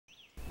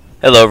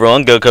Hello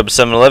everyone,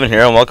 GoCub711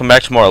 here, and welcome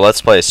back to more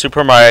Let's Play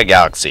Super Mario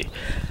Galaxy.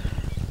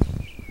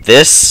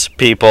 This,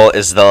 people,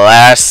 is the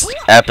last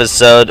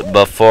episode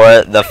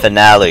before the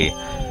finale.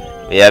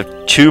 We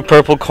have 2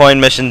 purple coin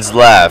missions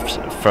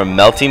left from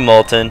Melting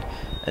Molten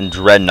and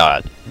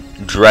Dreadnought.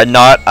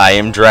 Dreadnought, I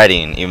am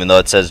dreading, even though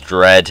it says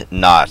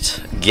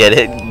Dreadnought. Get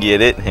it? Get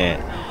it?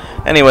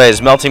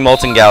 Anyways, Melting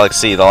Molten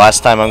Galaxy, the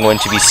last time I'm going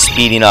to be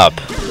speeding up.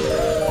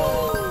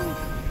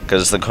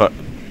 Because the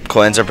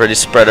coins are pretty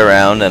spread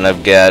around, and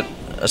I've got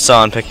a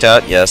song picked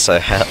out. Yes, I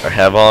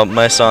have all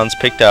my songs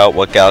picked out,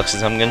 what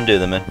galaxies I'm going to do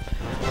them in.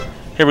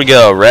 Here we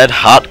go, Red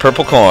Hot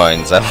Purple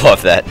Coins. I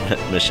love that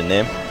mission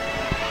name.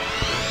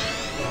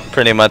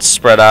 Pretty much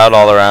spread out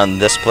all around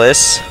this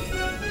place.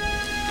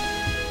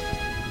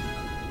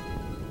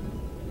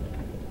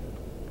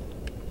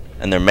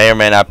 And there may or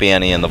may not be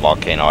any in the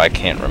volcano, I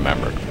can't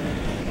remember.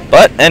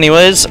 But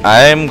anyways,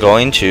 I'm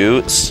going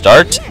to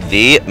start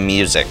the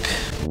music.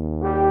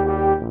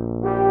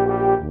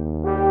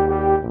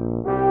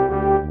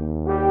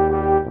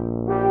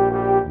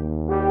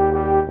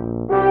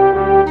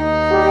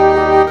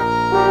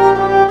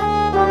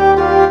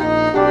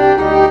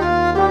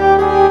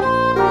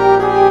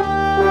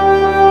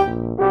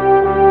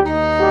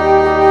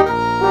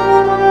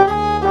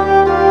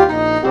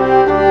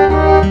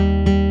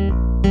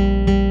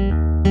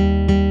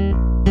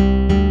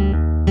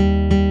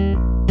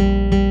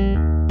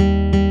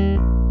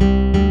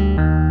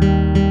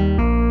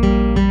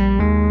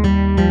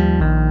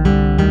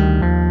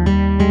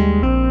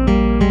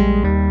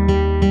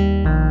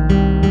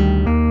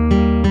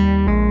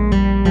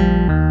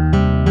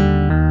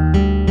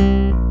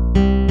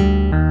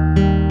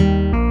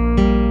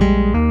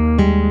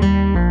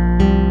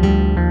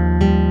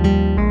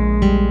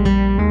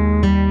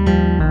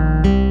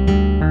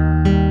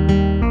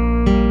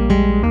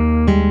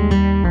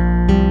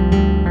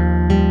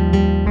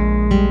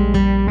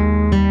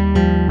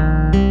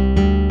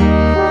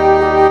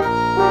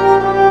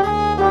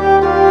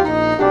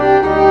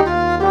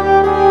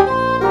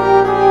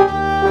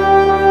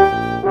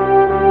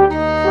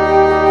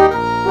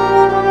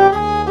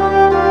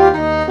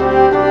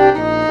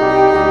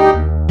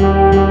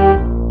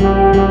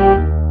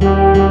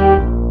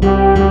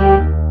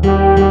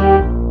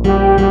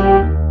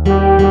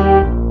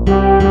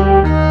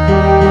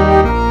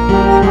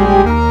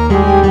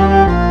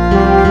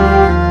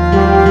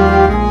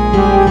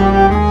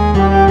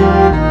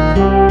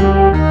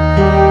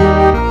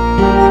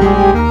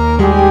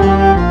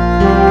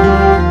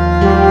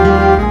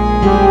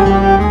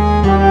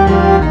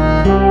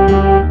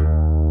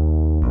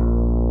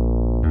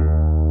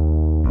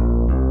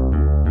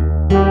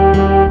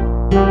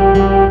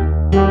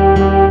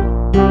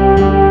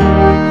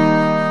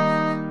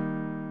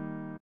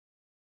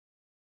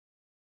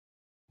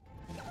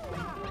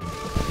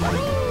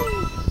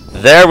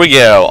 There we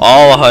go,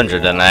 all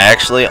 100, and I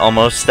actually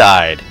almost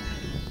died.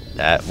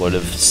 That would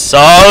have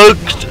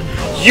sucked.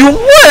 You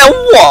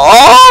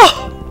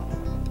what?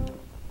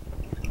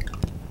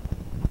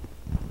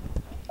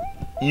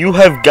 You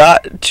have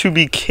got to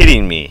be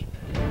kidding me.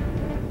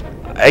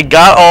 I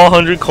got all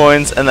 100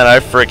 coins and then I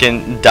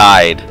frickin'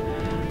 died.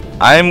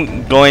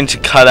 I'm going to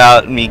cut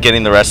out me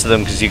getting the rest of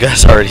them because you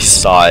guys already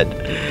saw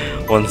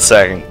it. 1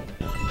 second.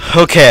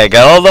 Okay, I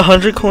got all the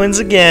 100 coins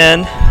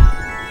again.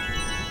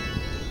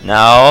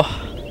 Now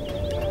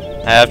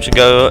I have to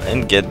go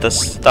and get the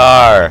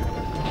star.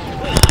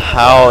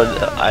 How?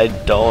 I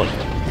don't.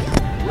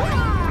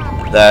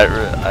 That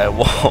I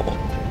won't.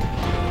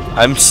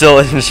 I'm still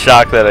in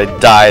shock that I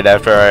died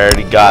after I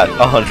already got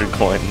 100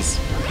 coins.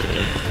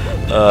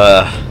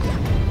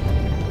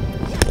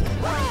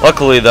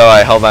 Luckily though,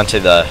 I held onto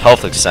the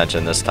health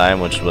extension this time,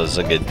 which was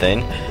a good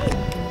thing.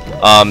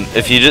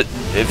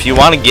 If you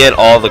want to get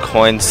all the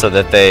coins so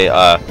that they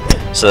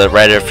so that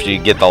right after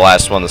you get the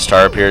last one, the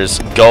star appears,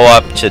 go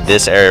up to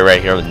this area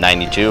right here with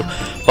 92.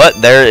 But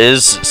there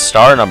is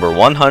star number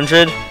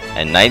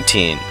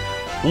 119.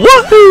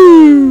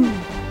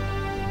 Woohoo!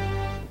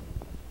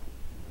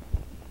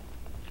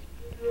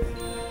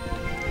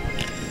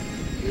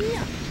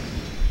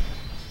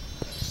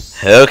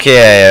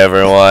 Okay,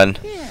 everyone.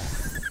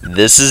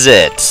 This is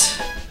it.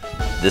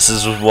 This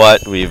is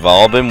what we've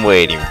all been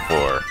waiting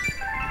for.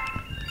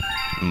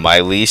 My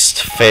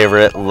least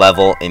favorite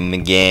level in the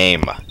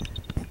game.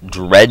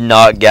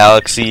 Dreadnought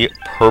Galaxy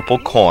Purple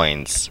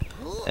Coins.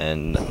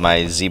 And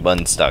my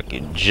Z-button stuck.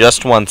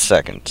 Just 1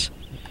 second.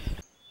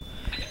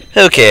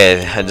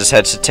 Okay, I just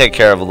had to take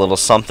care of a little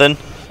something.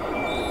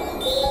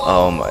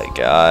 Oh my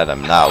god,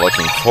 I'm not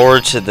looking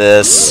forward to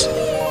this.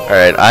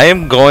 Alright, I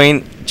am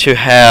going to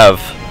have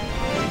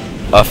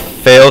a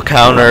fail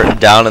counter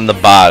down in the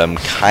bottom.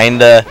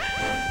 Kinda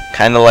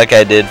like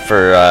I did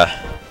for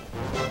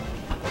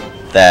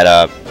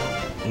that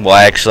well,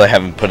 I actually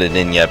haven't put it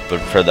in yet,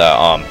 but for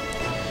the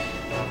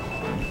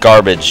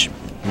garbage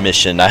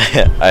mission,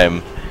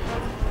 I'm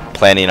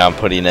planning on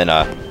putting in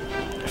a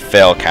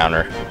fail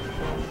counter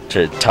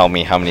to tell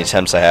me how many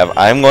attempts I have.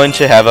 I'm going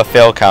to have a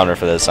fail counter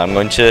for this. I'm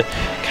going to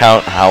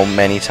count how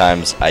many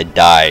times I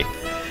die.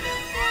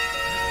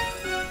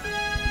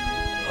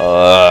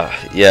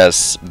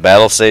 Yes,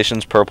 Battle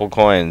Station's purple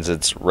coins.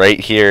 It's right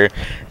here.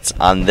 It's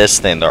on this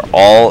thing. They're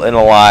all in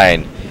a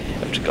line. You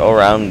have to go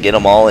around and get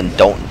them all and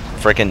don't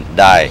freaking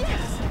die.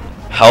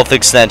 Health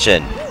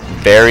extension.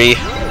 Very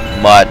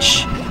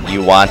much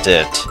you want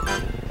it.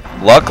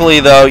 Luckily,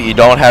 though, you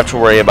don't have to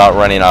worry about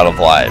running out of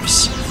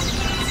lives.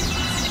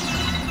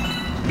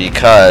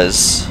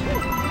 Because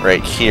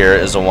right here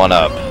is a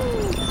 1-up.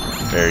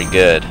 Very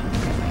good.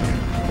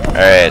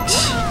 Alright,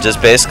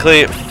 just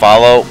basically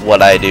follow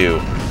what I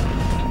do.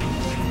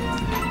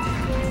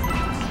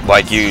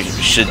 Like you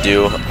should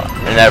do in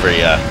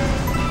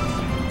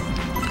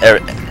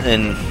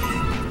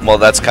well,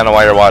 that's kind of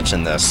why you're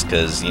watching this,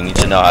 because you need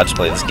to know how to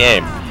play this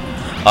game.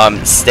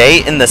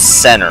 Stay in the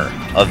center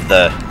of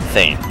the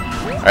thing.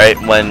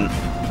 Alright, when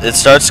it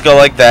starts to go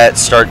like that,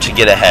 start to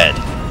get ahead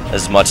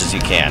as much as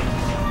you can.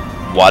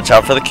 Watch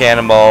out for the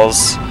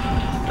cannonballs.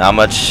 Not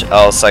much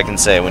else I can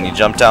say. When you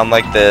jump down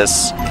like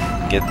this,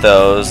 get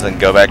those, then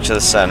go back to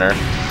the center.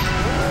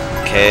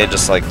 Okay,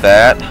 just like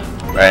that.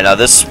 Alright, now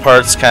this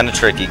part's kind of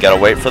tricky. Gotta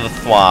wait for the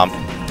thwomp.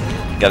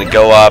 Gotta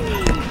go up.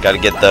 Gotta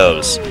get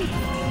those.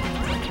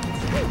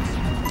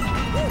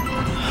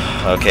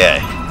 Okay.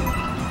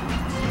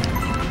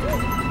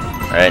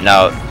 Alright,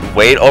 now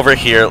wait over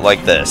here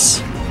like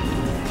this.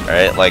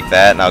 Alright, like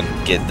that. Now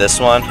get this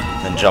one,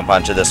 then jump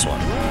onto this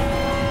one.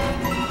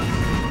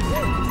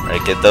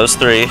 Alright, get those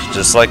 3,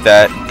 just like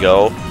that.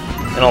 Go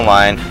in a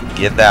line.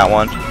 Get that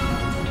one.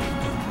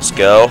 Let's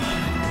go.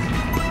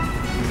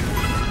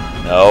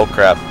 Oh,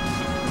 crap.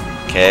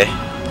 Okay.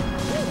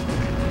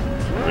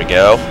 Here we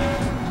go.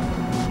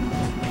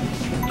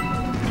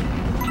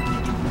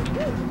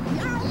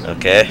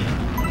 Okay.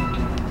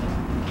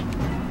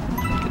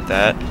 Get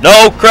that.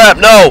 No, crap,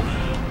 no!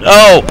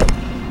 No!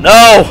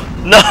 No!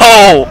 No!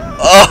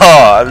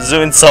 Oh, I was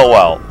doing so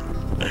well.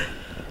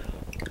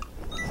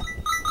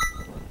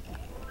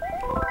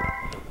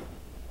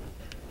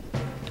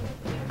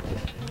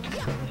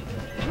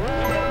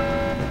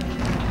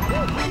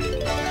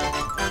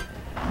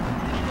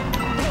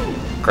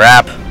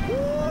 Crap.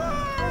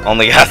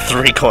 Only got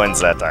 3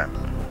 coins that time.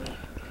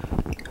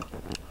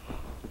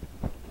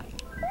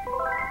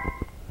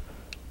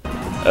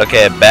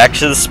 Okay, back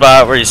to the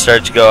spot where you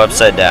start to go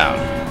upside down.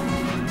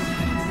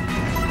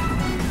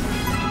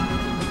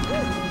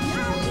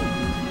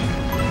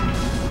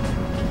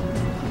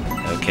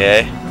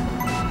 Okay.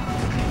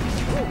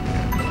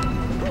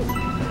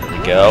 There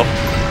we go.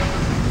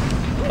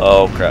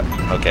 Oh, crap.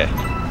 Okay.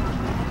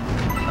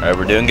 Alright,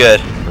 we're doing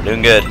good. We're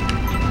doing good.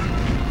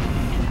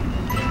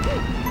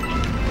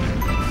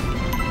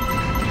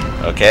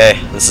 Okay,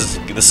 this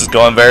is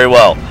going very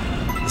well.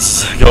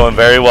 This is going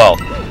very well.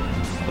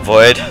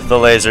 Avoid the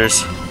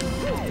lasers.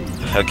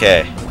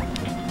 Okay.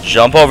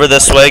 Jump over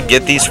this way.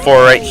 Get these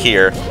 4 right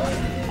here.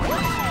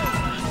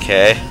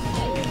 Okay.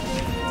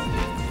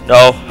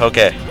 No.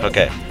 Okay.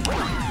 Okay.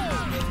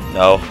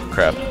 No.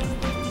 Crap.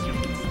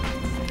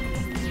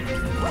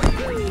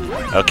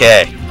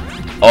 Okay.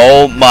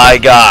 Oh my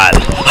god.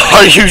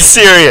 Are you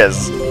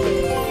serious?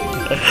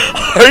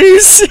 Are you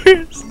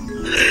serious?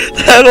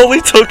 That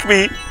only took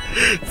me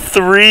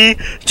 3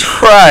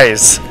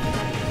 tries.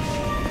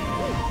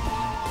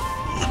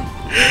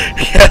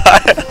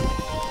 Yeah.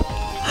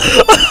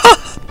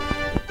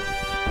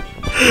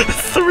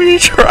 3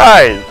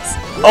 tries.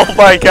 Oh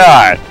my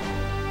god.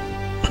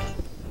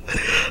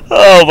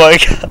 Oh my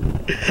god.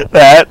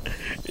 That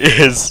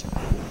is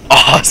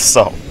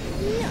awesome.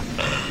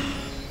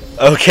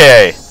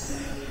 Okay.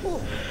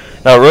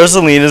 Now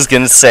Rosalina's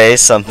gonna say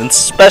something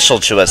special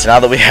to us now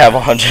that we have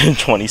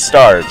 120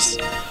 stars.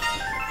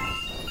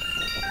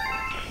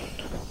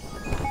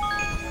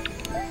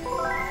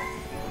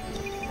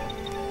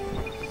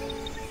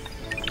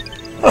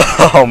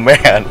 Oh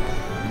man.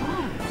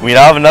 We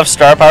now have enough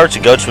star power to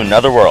go to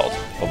another world.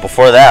 But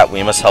before that,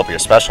 we must help your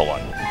special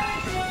one.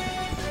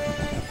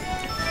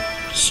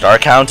 Star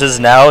count is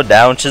now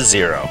down to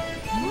 0.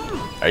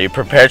 Are you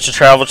prepared to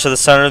travel to the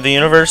center of the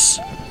universe?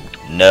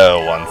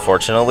 No,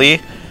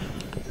 unfortunately.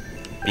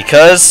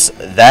 Because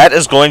that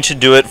is going to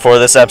do it for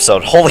this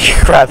episode. Holy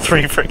crap,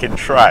 3 freaking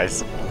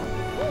tries.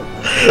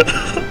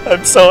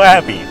 I'm so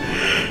happy.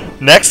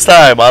 Next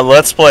time on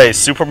Let's Play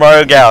Super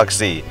Mario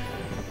Galaxy,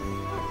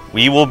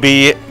 we will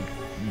be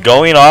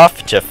going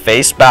off to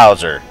face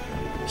Bowser.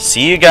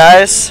 See you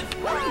guys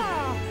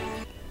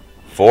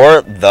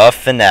for the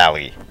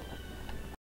finale.